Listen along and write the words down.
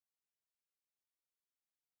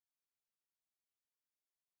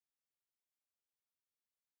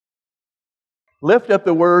Lift up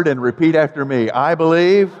the Word and repeat after me. I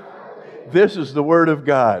believe this is the Word of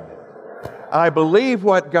God. I believe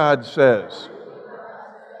what God says,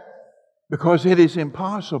 because it is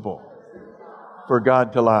impossible for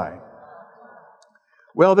God to lie.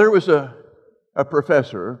 Well, there was a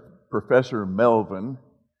professor, Professor Melvin.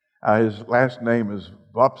 His last name is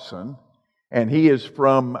Ollison, and he is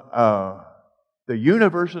from the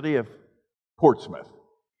University of Portsmouth.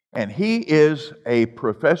 And he is a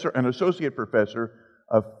professor, an associate professor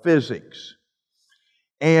of physics.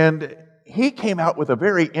 And he came out with a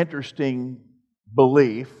very interesting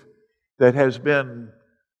belief that has been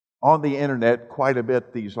on the internet quite a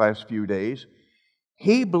bit these last few days.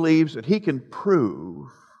 He believes that he can prove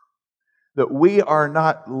that we are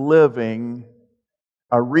not living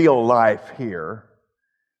a real life here,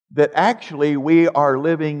 that actually we are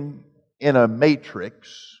living in a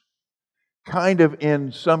matrix, kind of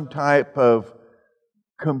in some type of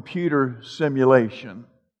computer simulation.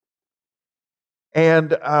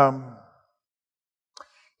 And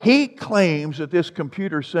he claims that this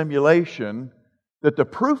computer simulation, that the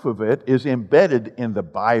proof of it is embedded in the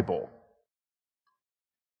Bible.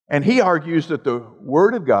 And he argues that the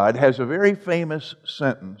Word of God has a very famous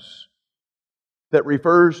sentence that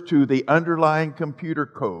refers to the underlying computer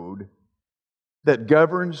code that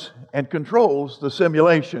governs and controls the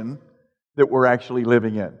simulation that we're actually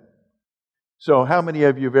living in. So how many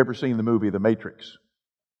of you have ever seen the movie The Matrix?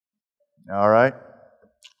 All right.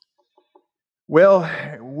 Well,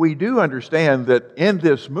 we do understand that in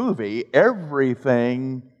this movie,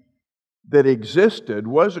 everything that existed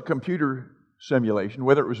was a computer simulation,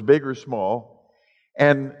 whether it was big or small,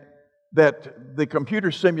 and that the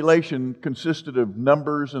computer simulation consisted of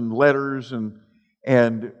numbers and letters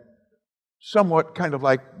and somewhat kind of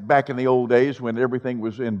like back in the old days when everything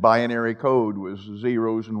was in binary code, was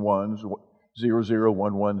zeros and ones,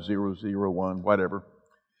 0011, whatever.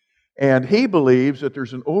 And he believes that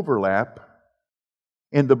there's an overlap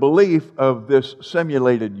in the belief of this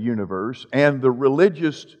simulated universe and the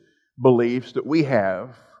religious beliefs that we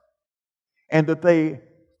have, and that they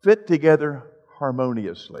fit together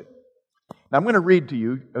harmoniously. Now, I'm going to read to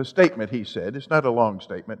you a statement he said. It's not a long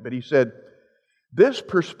statement, but he said, "This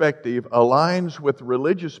perspective aligns with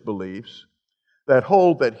religious beliefs that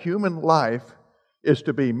hold that human life is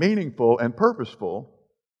to be meaningful and purposeful,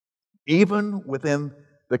 even within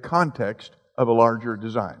the context of a larger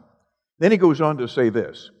design." Then he goes on to say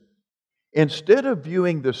this: "Instead of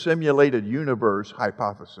viewing the simulated universe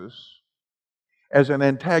hypothesis as an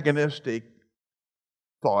antagonistic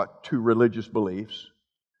thought to religious beliefs,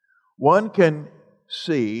 one can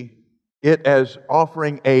see it as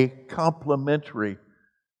offering a complementary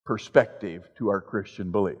perspective to our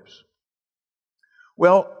Christian beliefs."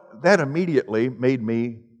 Well, that immediately made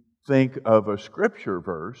me think of a scripture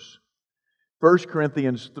verse, 1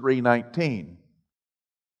 Corinthians 3:19.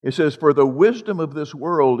 It says, "For the wisdom of this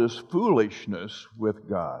world is foolishness with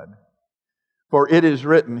God. For it is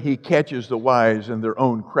written, He catches the wise in their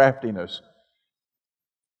own craftiness."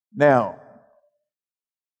 Now,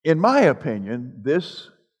 in my opinion, this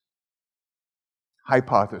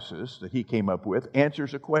hypothesis that he came up with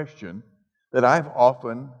answers a question that I've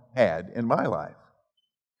often had in my life.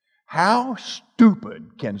 How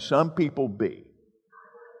stupid can some people be?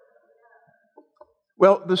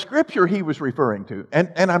 Well, the scripture he was referring to,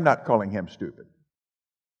 and I'm not calling him stupid.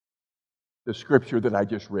 The scripture that I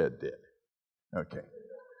just read did. Okay.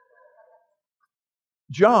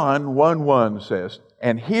 John 1:1 says,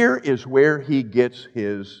 and here is where he gets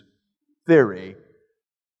his theory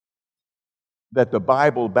that the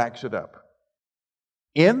Bible backs it up.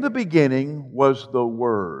 "In the beginning was the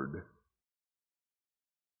Word,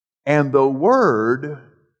 and the Word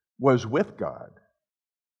was with God,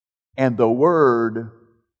 and the Word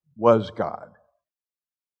was God."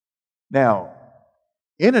 Now,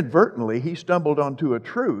 inadvertently, he stumbled onto a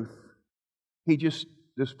truth.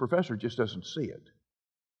 This professor just doesn't see it.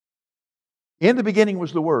 In the beginning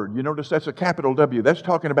was the Word. You notice that's a capital W. That's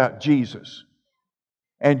talking about Jesus.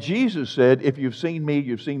 And Jesus said, "If you've seen me,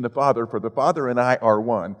 you've seen the Father, for the Father and I are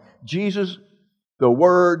one." Jesus, the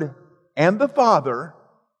Word, and the Father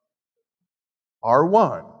are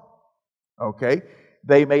one. Okay?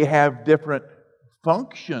 They may have different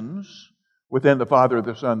functions within the Father,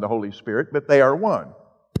 the Son, the Holy Spirit, but they are one.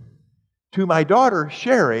 To my daughter,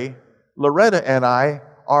 Sherry, Loretta and I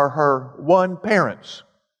are her one parents.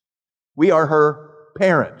 We are her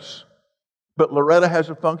parents. But Loretta has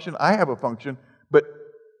a function, I have a function, but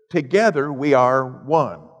together we are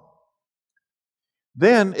one.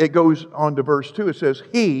 Then it goes on to verse 2. It says,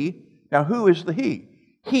 He. Now who is the He?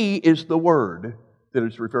 He is the Word that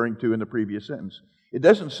it's referring to in the previous sentence. It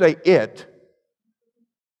doesn't say it.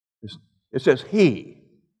 It says He.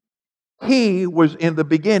 He was in the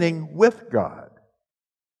beginning with God.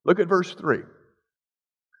 Look at verse 3.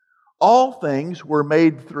 All things were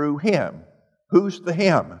made through Him. Who's the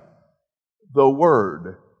Him? The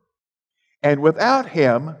Word. And without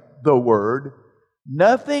Him, the Word,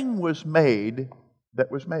 nothing was made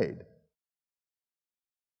that was made.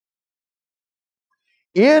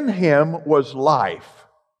 In Him was life.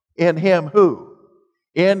 In Him who?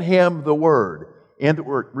 In Him the Word. In the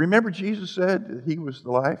Word. Remember Jesus said that He was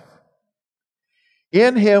the life?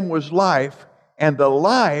 In Him was life, and the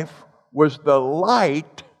life was the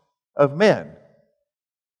light of men.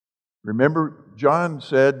 Remember, John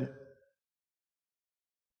said,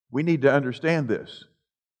 we need to understand this.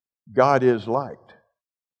 God is light.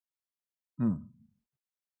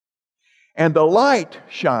 And the light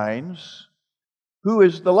shines. Who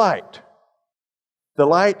is the light? The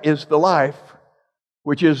light is the life,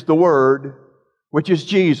 which is the Word, which is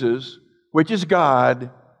Jesus, which is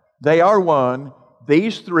God. They are one.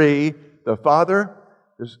 These three, the Father,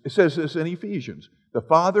 it says this in Ephesians, the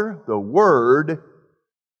Father, the Word.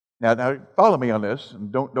 Now follow me on this,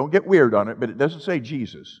 and don't get weird on it, but it doesn't say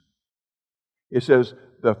Jesus. It says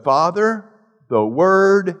the Father, the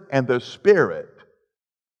Word, and the Spirit.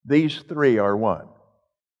 These three are one.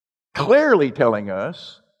 Clearly telling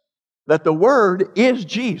us that the Word is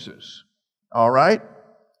Jesus. All right?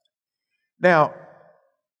 Now,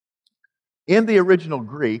 in the original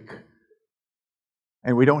Greek,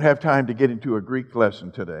 and we don't have time to get into a Greek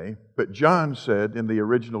lesson today, but John said in the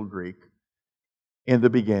original Greek, in the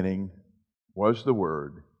beginning was the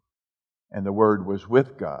Word, and the Word was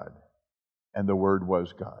with God, and the Word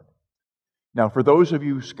was God. Now, for those of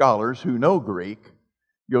you scholars who know Greek,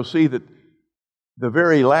 you'll see that the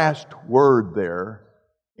very last word there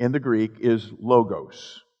in the Greek is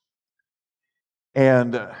logos.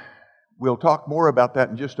 And we'll talk more about that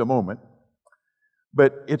in just a moment.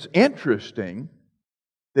 But it's interesting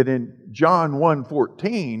that in John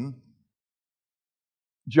 1:14,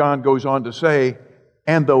 John goes on to say,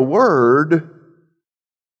 and the Word,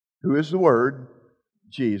 who is the Word?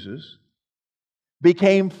 Jesus,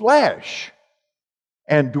 became flesh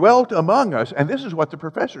and dwelt among us. And this is what the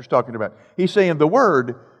professor's talking about. He's saying the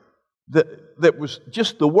Word that was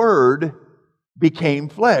just the Word became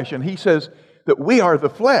flesh. And he says that we are the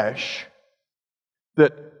flesh,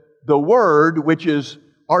 that the Word, which is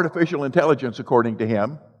artificial intelligence according to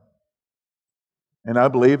him, and I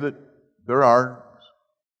believe that there are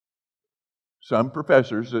some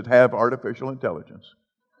professors that have artificial intelligence.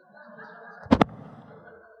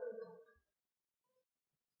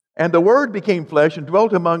 And the Word became flesh and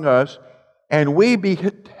dwelt among us, and we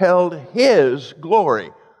beheld His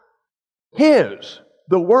glory. His.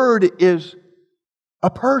 The Word is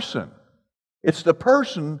a person. It's the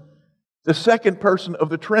person, the second person of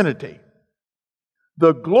the Trinity.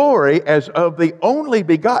 The glory as of the only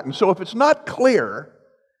begotten. So if it's not clear,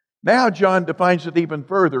 now John defines it even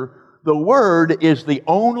further. The Word is the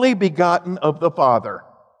only begotten of the Father.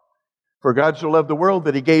 For God so loved the world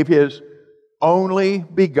that He gave His only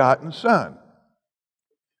begotten Son.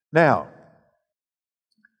 Now,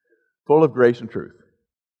 full of grace and truth.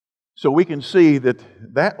 So we can see that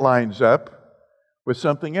that lines up with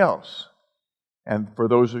something else. And for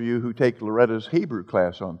those of you who take Loretta's Hebrew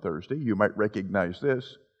class on Thursday, you might recognize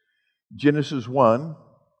this. Genesis 1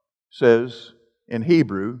 says, in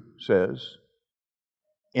Hebrew, says,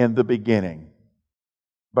 in the beginning.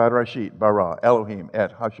 Barashit, bara, Elohim,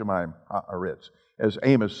 et Hashemayim, haaretz. As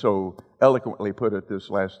Amos so eloquently put it this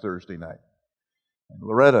last Thursday night. And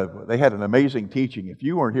Loretta, they had an amazing teaching. If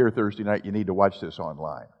you weren't here Thursday night, you need to watch this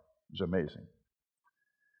online. It was amazing.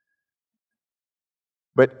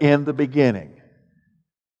 But in the beginning.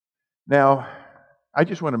 Now, I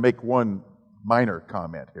just want to make one minor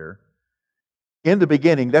comment here. In the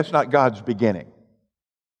beginning, that's not God's beginning.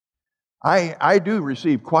 I do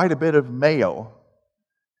receive quite a bit of mail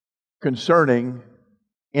concerning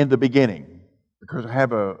in the beginning, because I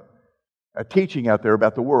have a teaching out there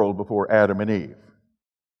about the world before Adam and Eve.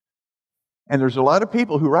 And there's a lot of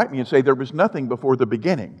people who write me and say there was nothing before the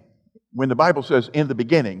beginning. When the Bible says in the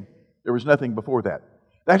beginning, there was nothing before that.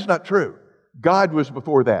 That's not true. God was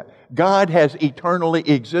before that. God has eternally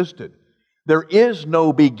existed. There is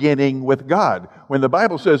no beginning with God. When the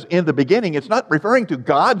Bible says in the beginning, it's not referring to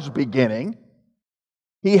God's beginning.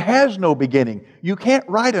 He has no beginning. You can't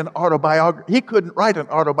write an autobiography. He couldn't write an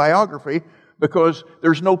autobiography because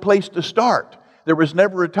there's no place to start. There was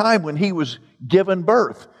never a time when He was given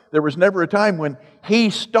birth. There was never a time when He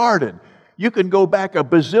started. You can go back a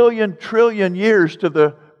bazillion, trillion years to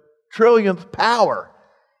the trillionth power,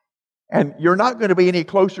 And you're not going to be any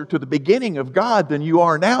closer to the beginning of God than you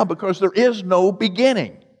are now, because there is no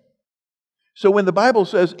beginning. So when the Bible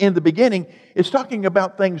says in the beginning, it's talking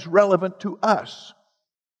about things relevant to us.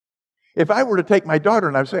 If I were to take my daughter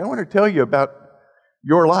and I would say, I want to tell you about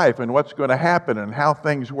your life and what's going to happen and how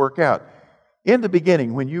things work out. In the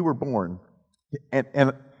beginning, when you were born, and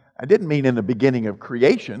I didn't mean in the beginning of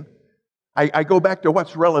creation, I go back to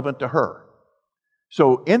what's relevant to her.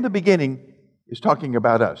 So in the beginning is talking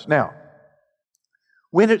about us. Now,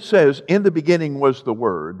 when it says in the beginning was the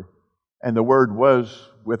Word, and the Word was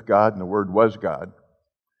with God, and the Word was God,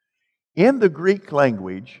 in the Greek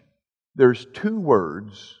language, there's two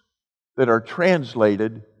words that are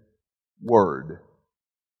translated Word.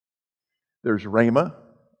 There's rhema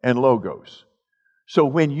and logos. So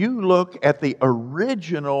when you look at the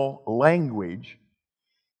original language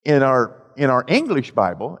in our English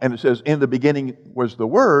Bible, and it says in the beginning was the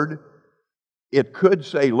Word, it could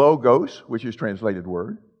say logos, which is translated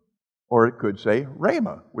Word, or it could say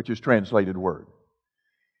rhema, which is translated Word.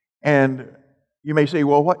 And you may say,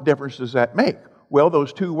 well, what difference does that make? Well,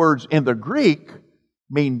 those two words in the Greek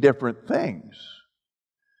mean different things.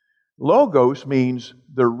 Logos means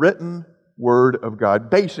the written Word of God.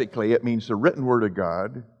 Basically, it means the written Word of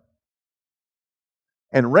God.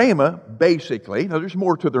 And rhema, basically, now there's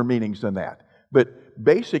more to their meanings than that, but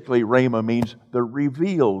basically rhema means the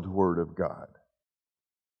revealed Word of God.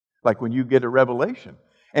 Like when you get a revelation.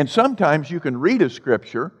 And sometimes you can read a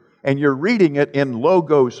scripture and you're reading it in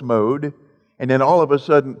logos mode, and then all of a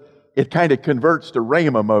sudden it kind of converts to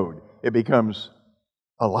rhema mode. It becomes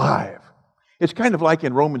alive. It's kind of like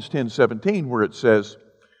in Romans 10:17 where it says,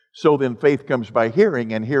 so then faith comes by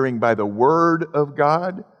hearing, and hearing by the Word of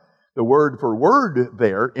God. The word for word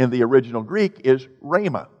there in the original Greek is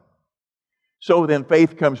rhema. So then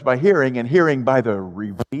faith comes by hearing, and hearing by the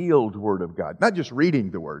revealed Word of God. Not just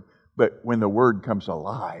reading the Word, but when the Word comes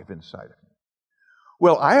alive inside of you.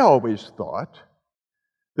 Well, I always thought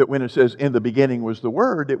that when it says in the beginning was the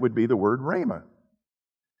Word, it would be the word rhema.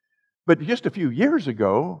 But just a few years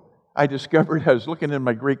ago, I discovered, I was looking in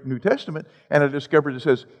my Greek New Testament, and I discovered it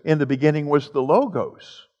says in the beginning was the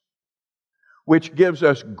logos, which gives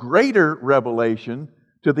us greater revelation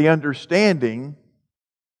to the understanding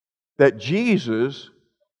that Jesus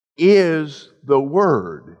is the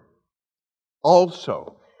Word.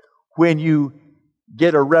 Also, when you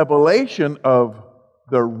get a revelation of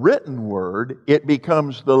the written Word, it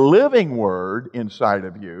becomes the living Word inside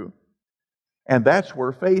of you, and that's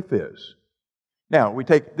where faith is. Now,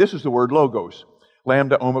 this is the word logos,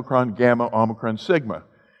 lambda, omicron, gamma, omicron, sigma.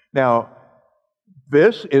 Now,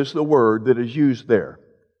 this is the word that is used there.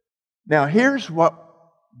 Now, here's what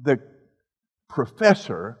the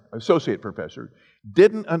associate professor,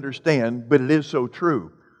 didn't understand, but it is so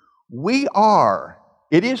true.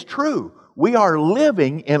 It is true, we are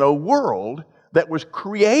living in a world that was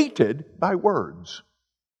created by words.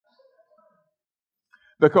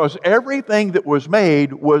 Because everything that was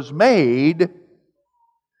made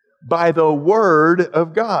by the Word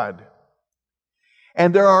of God.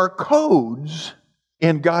 And there are codes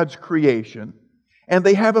in God's creation, and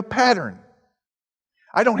they have a pattern.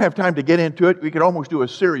 I don't have time to get into it. We could almost do a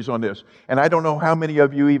series on this, and I don't know how many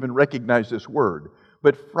of you even recognize this word,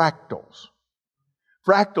 but fractals.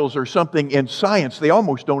 Fractals are something in science they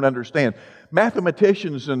almost don't understand.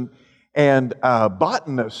 Mathematicians and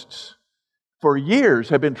botanists for years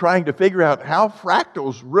have been trying to figure out how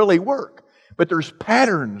fractals really work. But there's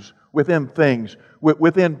patterns within things.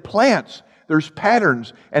 Within plants, there's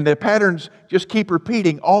patterns, and the patterns just keep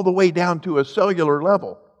repeating all the way down to a cellular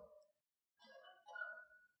level.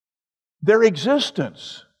 Their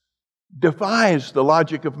existence defies the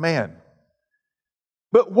logic of man.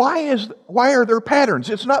 But why are there patterns?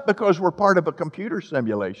 It's not because we're part of a computer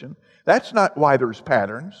simulation. That's not why there's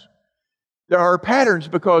patterns. There are patterns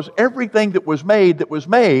because everything that was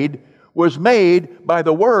made by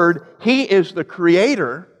the Word. He is the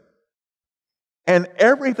Creator, and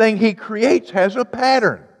everything He creates has a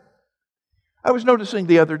pattern. I was noticing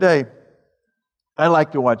the other day, I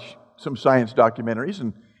like to watch some science documentaries,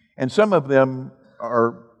 and some of them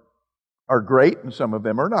are great and some of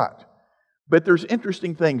them are not. But there's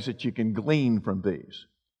interesting things that you can glean from these.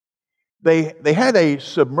 They had a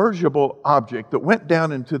submergible object that went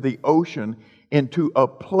down into the ocean, into a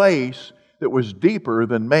place that was deeper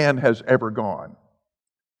than man has ever gone.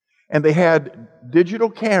 And they had digital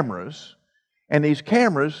cameras, and these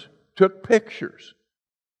cameras took pictures.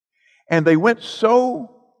 And they went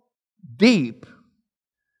so deep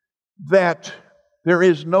that there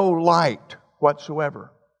is no light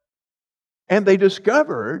whatsoever. And they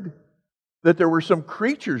discovered that there were some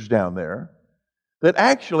creatures down there that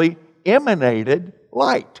actually emanated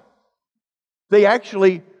light. They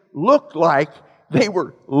actually looked like they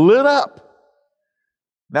were lit up.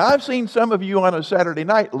 Now, I've seen some of you on a Saturday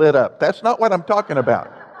night lit up. That's not what I'm talking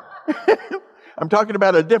about. I'm talking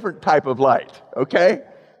about a different type of light, okay?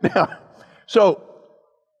 Now, so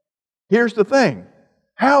here's the thing.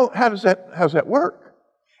 How does that work?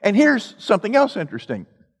 And here's something else interesting.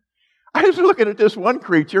 I was looking at this one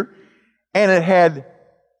creature, and it had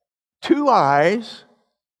 2 eyes,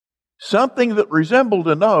 something that resembled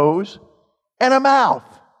a nose, and a mouth.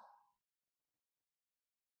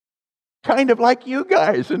 Kind of like you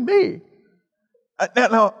guys and me.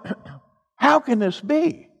 Now, how can this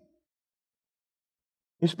be?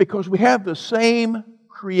 It's because we have the same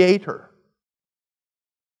Creator,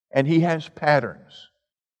 and He has patterns.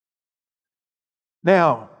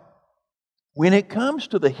 Now, when it comes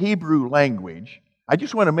to the Hebrew language, I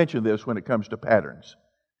just want to mention this when it comes to patterns.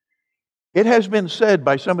 It has been said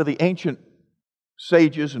by some of the ancient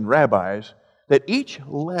sages and rabbis that each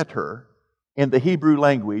letter in the Hebrew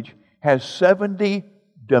language has 70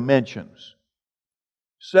 dimensions.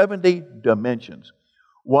 70 dimensions.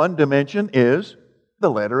 One dimension is the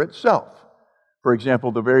letter itself. For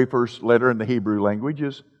example, the very first letter in the Hebrew language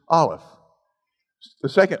is Aleph. The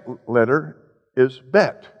second letter is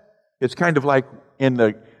Bet. It's kind of like in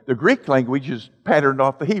the Greek language is patterned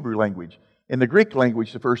off the Hebrew language. In the Greek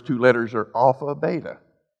language, the first 2 letters are alpha, beta.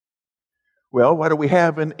 Well, what do we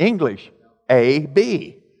have in English? A,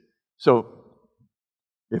 B. So,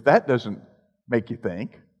 if that doesn't make you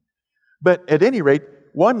think. But at any rate,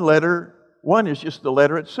 one is just the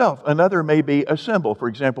letter itself. Another may be a symbol. For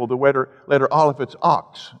example, the letter Aleph, it's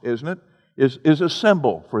ox, isn't it? Is a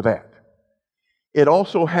symbol for that. It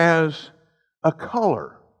also has a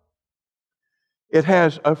color. It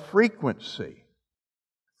has a frequency.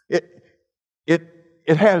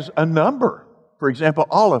 It has a number. For example,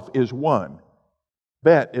 Aleph is 1.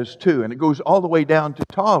 Bet is 2. And it goes all the way down to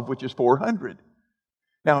Tav, which is 400.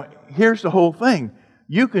 Now, here's the whole thing.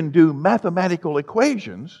 You can do mathematical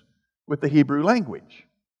equations with the Hebrew language.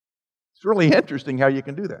 It's really interesting how you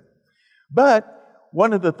can do that. But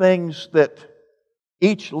one of the things that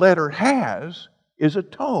each letter has is a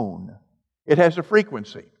tone. It has a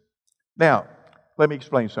frequency. Now, let me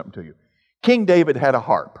explain something to you. King David had a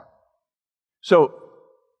harp. So,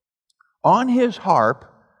 on his harp,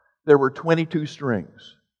 there were 22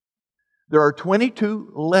 strings. There are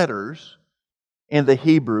 22 letters in the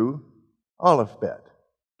Hebrew alphabet.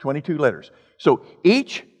 22 letters. So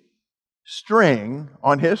each string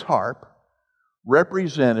on his harp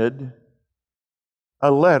represented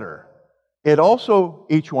a letter. It also,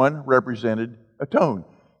 each one represented a tone.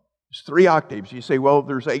 It's 3 octaves. You say, well,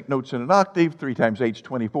 there's 8 notes in an octave. 3 times 8 is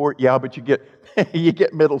 24. Yeah, but you get you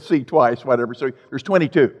get middle C twice, whatever. So there's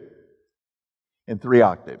 22 in 3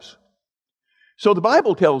 octaves. So the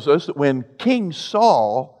Bible tells us that when King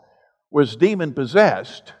Saul was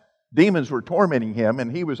demon-possessed, demons were tormenting him,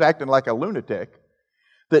 and he was acting like a lunatic,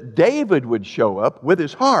 that David would show up with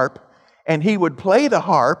his harp, and he would play the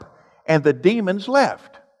harp, and the demons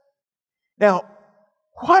left. Now,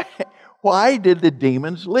 why did the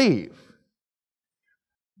demons leave?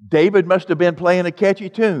 David must have been playing a catchy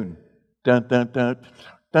tune. Dun, dun, dun,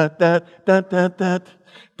 dun, dun, dun, dun, dun,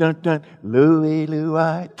 dun, dun, Louie,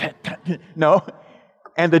 Louie. No.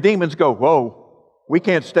 And the demons go, whoa, we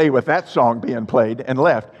can't stay with that song being played, and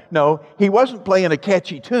left. No, he wasn't playing a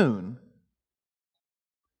catchy tune.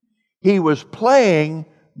 He was playing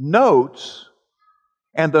notes,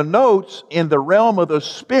 and the notes in the realm of the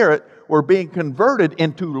Spirit were being converted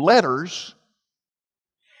into letters,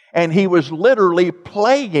 and he was literally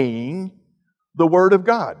playing the Word of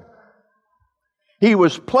God. He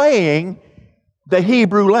was playing the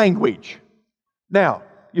Hebrew language. Now,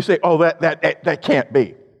 you say, oh, that can't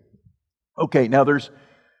be. Okay, now there's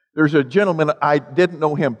a gentleman, I didn't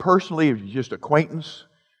know him personally, he was just acquaintance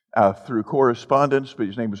through correspondence, but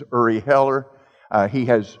his name was Uri Heller. He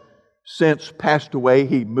has since passed away.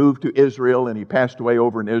 He moved to Israel, and he passed away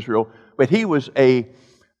over in Israel. But he was he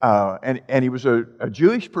was a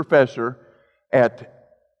Jewish professor at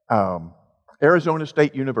Arizona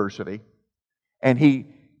State University, and he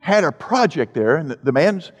had a project there, and the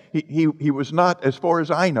man's, he was not, as far as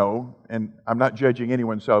I know, and I'm not judging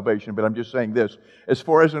anyone's salvation, but I'm just saying this, as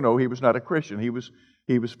far as I know, he was not a Christian. He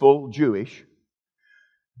was full Jewish.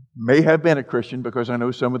 May have been a Christian, because I know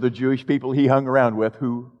some of the Jewish people he hung around with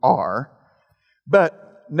who are.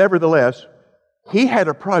 But nevertheless, he had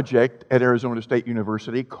a project at Arizona State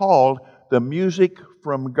University called the Music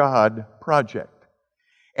from God Project.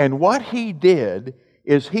 And what he did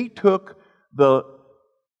is he took the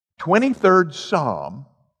 23rd Psalm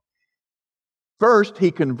First, he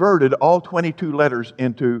converted all 22 letters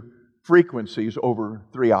into frequencies over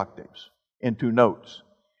 3 octaves, into notes.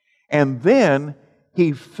 And then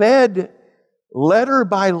he fed letter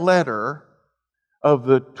by letter of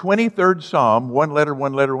the 23rd Psalm, one letter,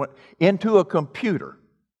 into a computer,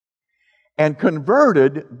 and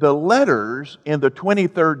converted the letters in the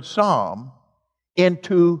 23rd Psalm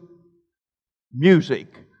into music,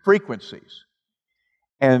 frequencies.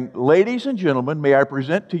 And ladies and gentlemen, may I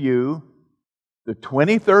present to you the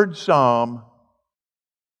 23rd Psalm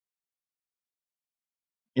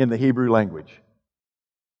in the Hebrew language.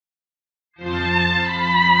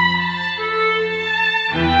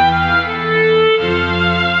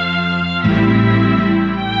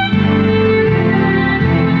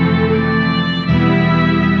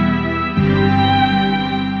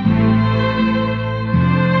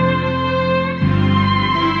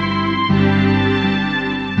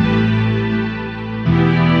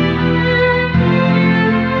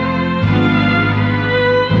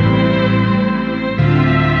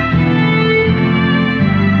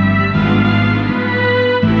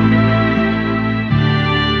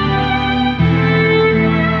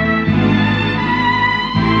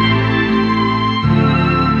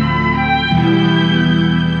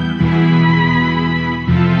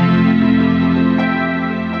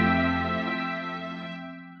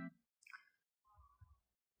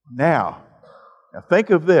 Now think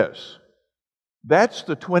of this. That's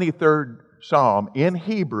the 23rd Psalm in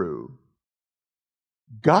Hebrew.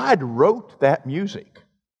 God wrote that music.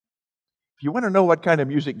 If you want to know what kind of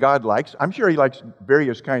music God likes, I'm sure He likes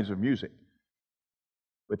various kinds of music.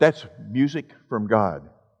 But that's music from God.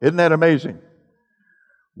 Isn't that amazing?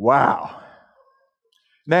 Wow.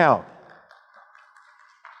 Now,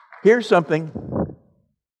 here's something.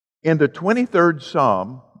 In the 23rd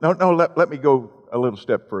Psalm, let me go a little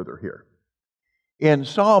step further here. In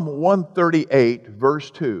Psalm 138,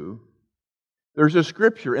 verse 2, there's a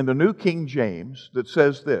scripture in the New King James that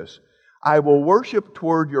says this: I will worship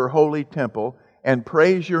toward your holy temple and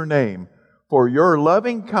praise your name for your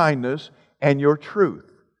loving kindness and your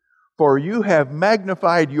truth, for you have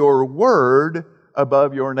magnified your word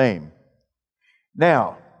above your name.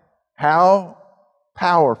 Now, how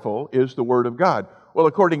powerful is the word of God? Well,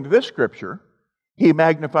 according to this scripture, He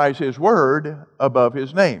magnifies His word above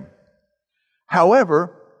His name.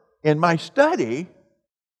 However, in my study,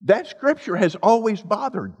 that scripture has always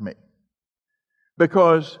bothered me,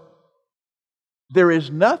 because there is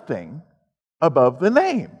nothing above the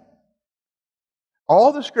name.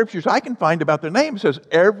 All the scriptures I can find about the name says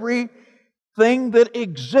everything that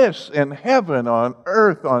exists in heaven, on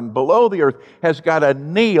earth, on below the earth, has got to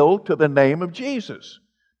kneel to the name of Jesus.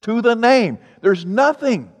 To the name. There's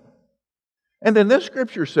nothing. And then this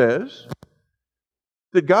scripture says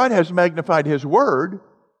that God has magnified His word,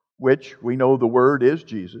 which we know the word is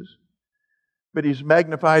Jesus, but He's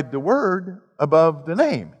magnified the word above the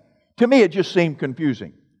name. To me, it just seemed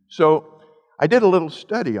confusing. So I did a little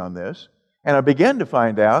study on this, and I began to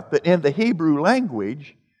find out that in the Hebrew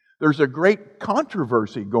language, there's a great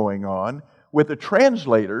controversy going on with the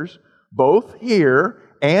translators, both here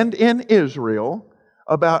and in Israel,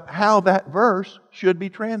 about how that verse should be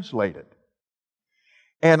translated.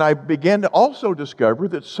 And I began to also discover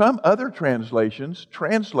that some other translations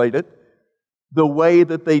translate it the way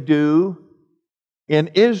that they do in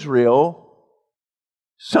Israel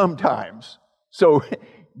sometimes. So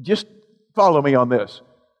just follow me on this.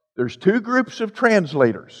 There's 2 groups of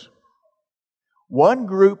translators. One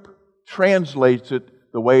group translates it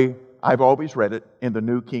the way I've always read it in the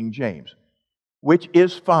New King James, which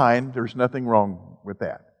is fine. There's nothing wrong with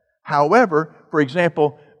that. However, for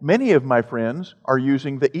example, many of my friends are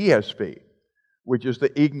using the ESV, which is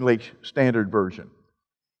the English Standard Version.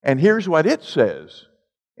 And here's what it says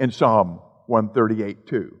in Psalm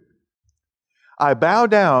 138:2. I bow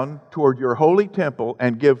down toward your holy temple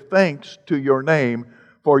and give thanks to your name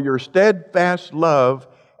for your steadfast love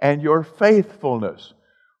and your faithfulness.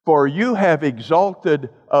 For you have exalted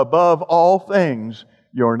above all things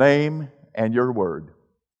your name and your word.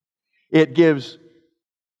 It gives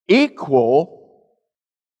equal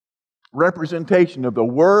representation of the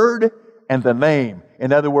word and the name.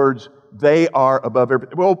 In other words, they are above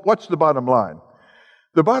everything. Well, what's the bottom line?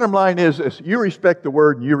 The bottom line is this: you respect the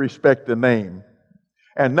word and you respect the name,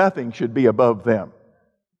 and nothing should be above them.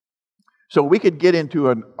 So we could get into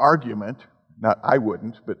an argument, not I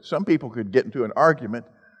wouldn't, but some people could get into an argument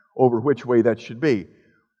over which way that should be.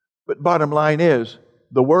 But bottom line is,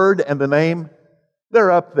 the word and the name,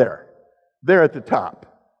 they're up there. They're at the top.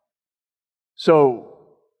 So,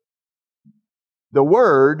 the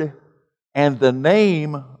word and the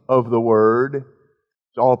name of the word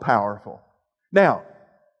is all powerful. Now,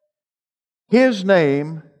 His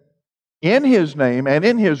name, in His name and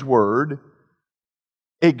in His Word,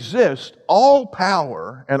 exists all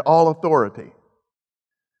power and all authority.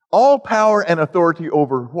 All power and authority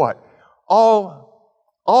over what?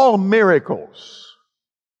 All miracles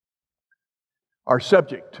are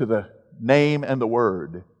subject to the name and the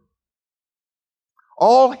Word.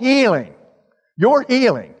 All healing, your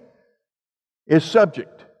healing, is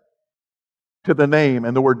subject to the name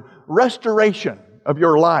and the Word. Restoration of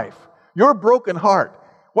your life, your broken heart.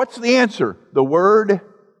 What's the answer? The Word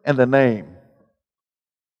and the name.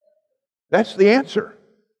 That's the answer.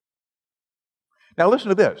 Now listen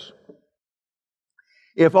to this.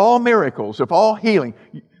 If all miracles, if all healing,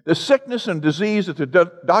 the sickness and disease that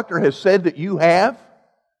the doctor has said that you have,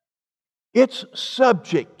 it's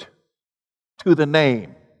subject to the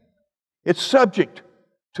name. It's subject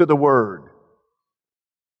to the Word.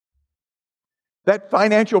 That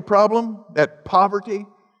financial problem, that poverty,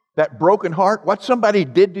 that broken heart, what somebody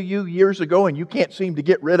did to you years ago and you can't seem to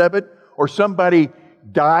get rid of it, or somebody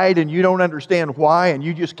died and you don't understand why and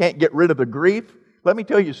you just can't get rid of the grief, let me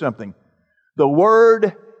tell you something. The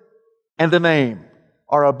Word and the name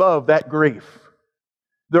are above that grief.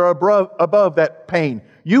 They're above that pain.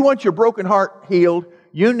 You want your broken heart healed,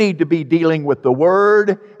 you need to be dealing with the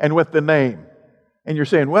Word and with the name. And you're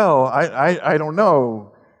saying, well, I don't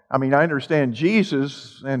know. I mean, I understand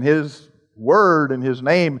Jesus and His Word and His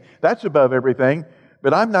name. That's above everything.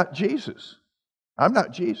 But I'm not Jesus. I'm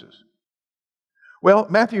not Jesus. Well,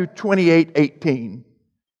 Matthew 28:18,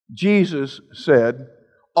 Jesus said,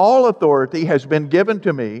 all authority has been given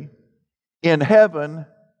to me in heaven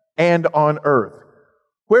and on earth.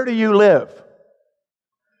 Where do you live?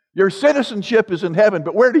 Your citizenship is in heaven,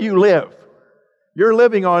 but where do you live? You're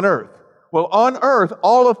living on earth. Well, on earth,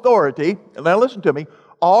 all authority, and now listen to me,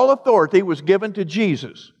 all authority was given to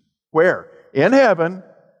Jesus. Where? In heaven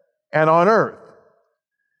and on earth.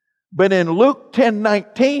 But in Luke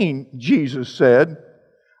 10:19, Jesus said,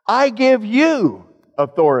 I give you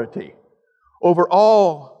authority over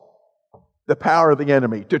all the power of the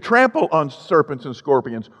enemy, to trample on serpents and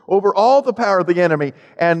scorpions, over all the power of the enemy,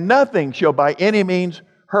 and nothing shall by any means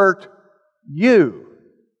hurt you.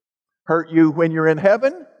 Hurt you when you're in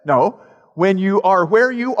heaven? No. When you are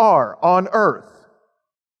where you are on earth.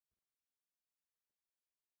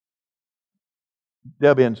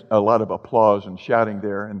 There'll be a lot of applause and shouting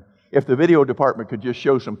there. And if the video department could just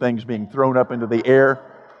show some things being thrown up into the air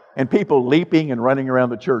and people leaping and running around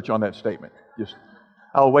the church on that statement.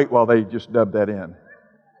 I'll wait while they just dub that in.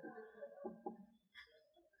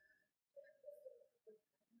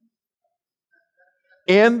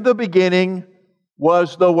 In the beginning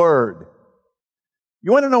was the Word.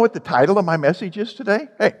 You want to know what the title of my message is today?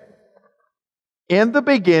 Hey, in the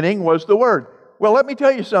beginning was the Word. Well, let me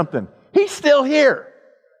tell you something. He's still here.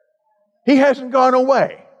 He hasn't gone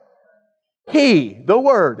away. He, the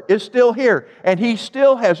Word, is still here. And He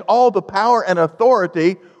still has all the power and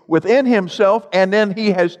authority within Himself. And then He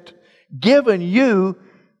has given you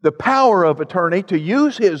the power of attorney to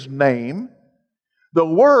use His name. The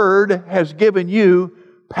Word has given you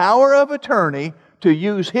power of attorney to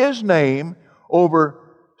use His name over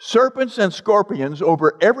serpents and scorpions,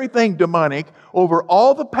 over everything demonic, over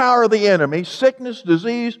all the power of the enemy, sickness,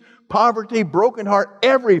 disease, poverty, broken heart,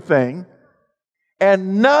 everything.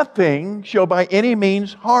 And nothing shall by any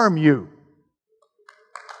means harm you.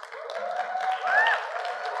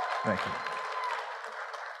 Thank you.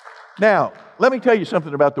 Now, let me tell you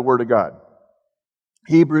something about the Word of God.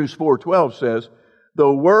 Hebrews 4:12 says,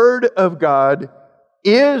 the Word of God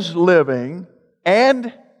is living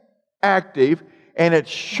and active, and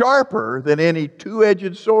it's sharper than any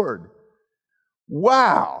two-edged sword.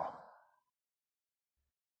 Wow!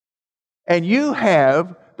 And you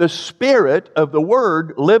have the Spirit of the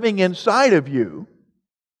Word living inside of you.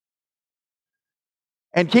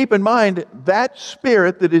 And keep in mind, that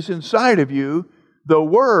Spirit that is inside of you, the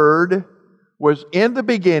Word was in the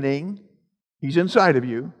beginning. He's inside of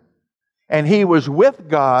you. And He was with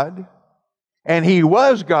God. And He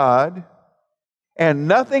was God. And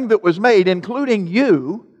nothing that was made, including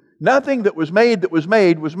you, nothing that was made was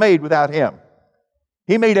made without Him.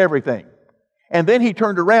 He made everything. And then He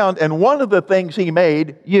turned around, and one of the things He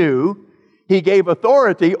made, you, He gave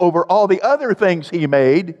authority over all the other things He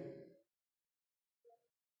made.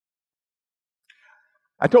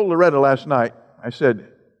 I told Loretta last night, I said,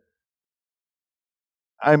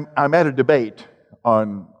 I'm at a debate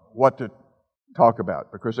on what to talk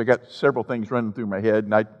about, because I got several things running through my head,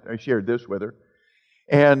 and I shared this with her.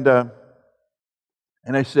 And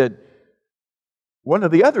I said, one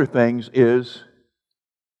of the other things is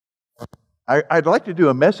I'd like to do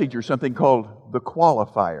a message or something called the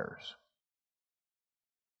qualifiers.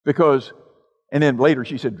 Because, and then later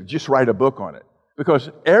she said, just write a book on it. Because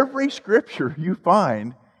every scripture you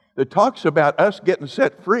find that talks about us getting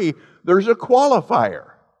set free, there's a qualifier.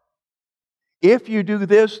 If you do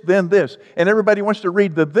this, then this. And everybody wants to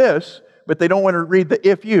read the this, but they don't want to read the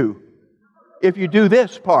if you do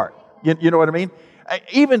this part. You know what I mean?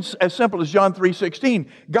 Even as simple as John 3:16,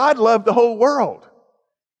 God loved the whole world.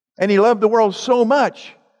 And He loved the world so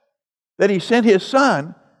much that He sent His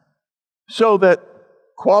Son so that,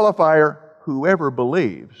 qualifier, whoever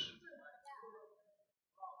believes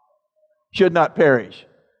should not perish,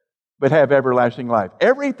 but have everlasting life.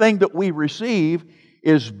 Everything that we receive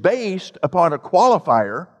is based upon a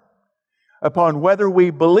qualifier, upon whether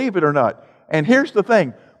we believe it or not. And here's the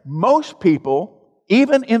thing. Most people,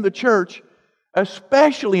 even in the church,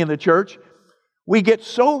 especially in the church, we get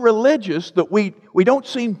so religious that we don't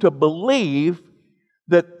seem to believe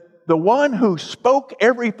that the one who spoke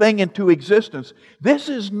everything into existence, this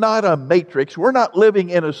is not a matrix. We're not living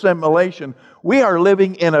in a simulation. We are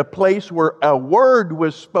living in a place where a word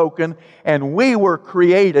was spoken and we were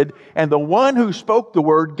created, and the one who spoke the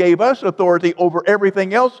word gave us authority over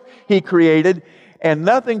everything else He created, and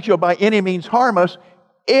nothing shall by any means harm us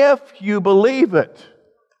if you believe it.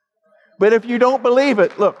 But if you don't believe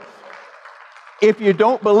it, look, if you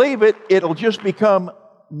don't believe it, it'll just become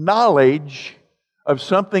knowledge of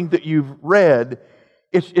something that you've read.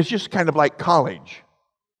 It's just kind of like college.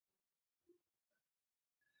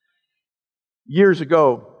 Years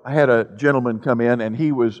ago, I had a gentleman come in, and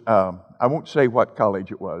he was, I won't say what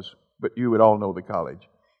college it was, but you would all know the college.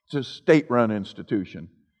 It's a state-run institution,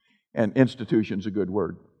 and institution's a good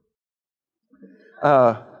word.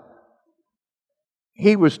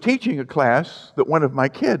 He was teaching a class that one of my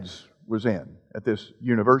kids was in at this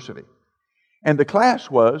university. And the class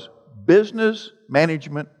was Business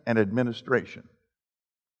Management and Administration.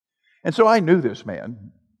 And so I knew this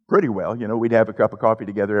man pretty well. You know, we'd have a cup of coffee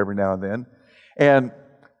together every now and then. And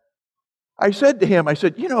I said to him,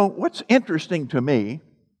 you know, what's interesting to me,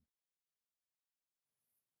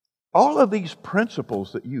 all of these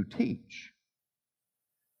principles that you teach,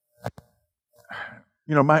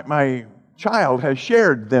 you know, my child has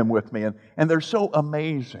shared them with me, and they're so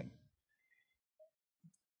amazing.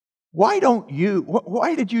 Why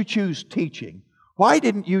did you choose teaching? Why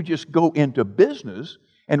didn't you just go into business?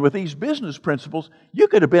 And with these business principles, you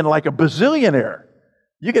could have been like a bazillionaire.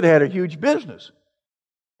 You could have had a huge business.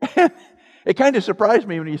 It kind of surprised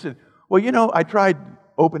me when he said, well, you know, I tried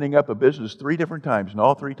opening up a business 3 different times, and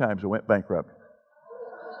all 3 times I went bankrupt.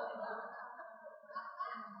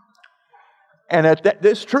 And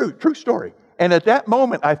this is true story. And at that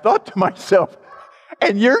moment, I thought to myself,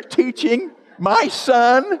 and you're teaching my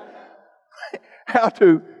son how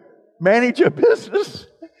to manage a business?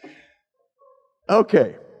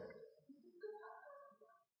 Okay.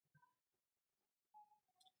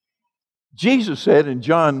 Jesus said in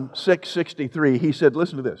John 6:63, He said,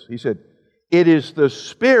 listen to this. He said, it is the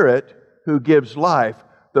Spirit who gives life.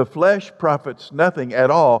 The flesh profits nothing at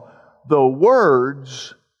all. The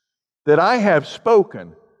words that I have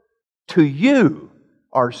spoken to you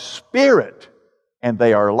are spirit and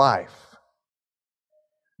they are life.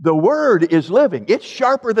 The Word is living. It's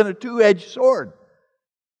sharper than a 2-edged sword.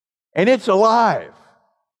 And it's alive.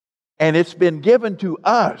 And it's been given to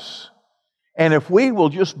us. And if we will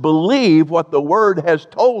just believe what the Word has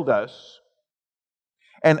told us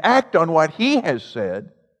and act on what He has said,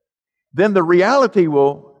 then the reality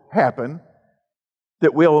will happen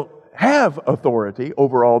that we'll have authority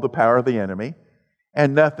over all the power of the enemy,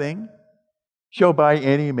 and nothing shall by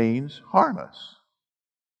any means harm us.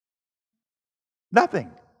 Nothing.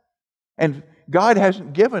 And God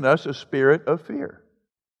hasn't given us a spirit of fear.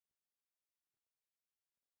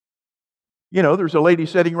 You know, there's a lady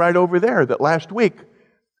sitting right over there that last week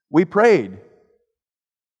we prayed,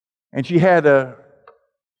 and she had a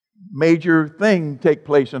major thing take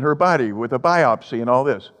place in her body with a biopsy and all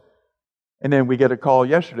this. And then we get a call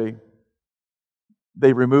yesterday.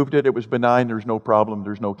 They removed it. It was benign. There's no problem.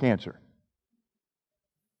 There's no cancer.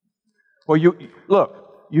 Well,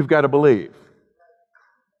 you've got to believe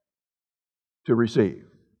to receive.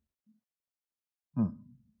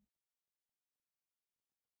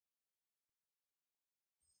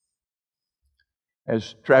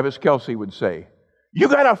 As Travis Kelce would say, you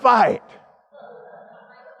got to fight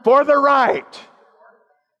for the right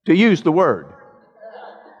to use the word.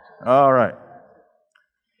 All right.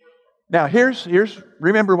 Now,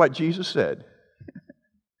 remember what Jesus said.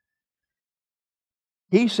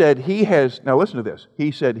 He said now listen to this.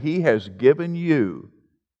 He said He has given you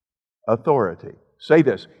authority. Say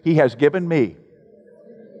this. He has given me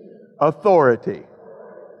authority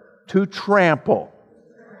to trample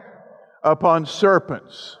upon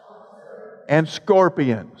serpents and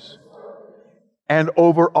scorpions and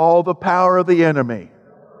over all the power of the enemy.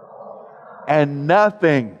 And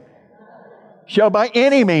nothing shall by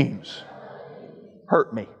any means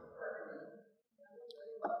hurt me.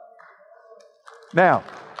 Now,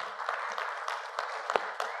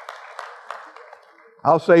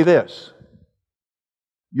 I'll say this.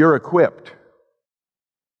 You're equipped.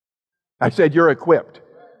 I said you're equipped.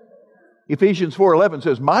 Ephesians 4:11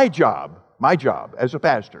 says, my job as a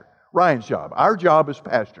pastor, Ryan's job, our job as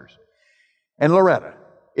pastors, and Loretta,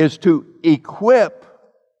 is to equip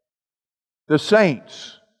the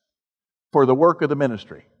saints for the work of the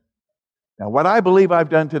ministry. Now, what I believe I've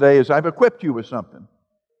done today is I've equipped you with something,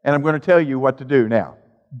 and I'm going to tell you what to do now.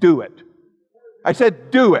 Do it. I said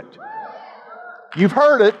do it. You've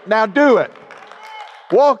heard it, now do it.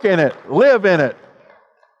 Walk in it, live in it.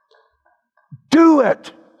 Do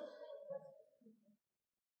it.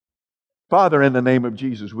 Father, in the name of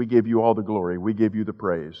Jesus, we give you all the glory. We give you the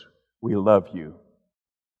praise. We love you.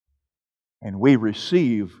 And we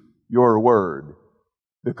receive your word,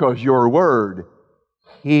 because your word,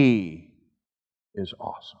 He is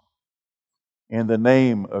awesome. In the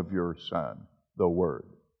name of your Son, the Word.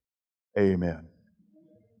 Amen.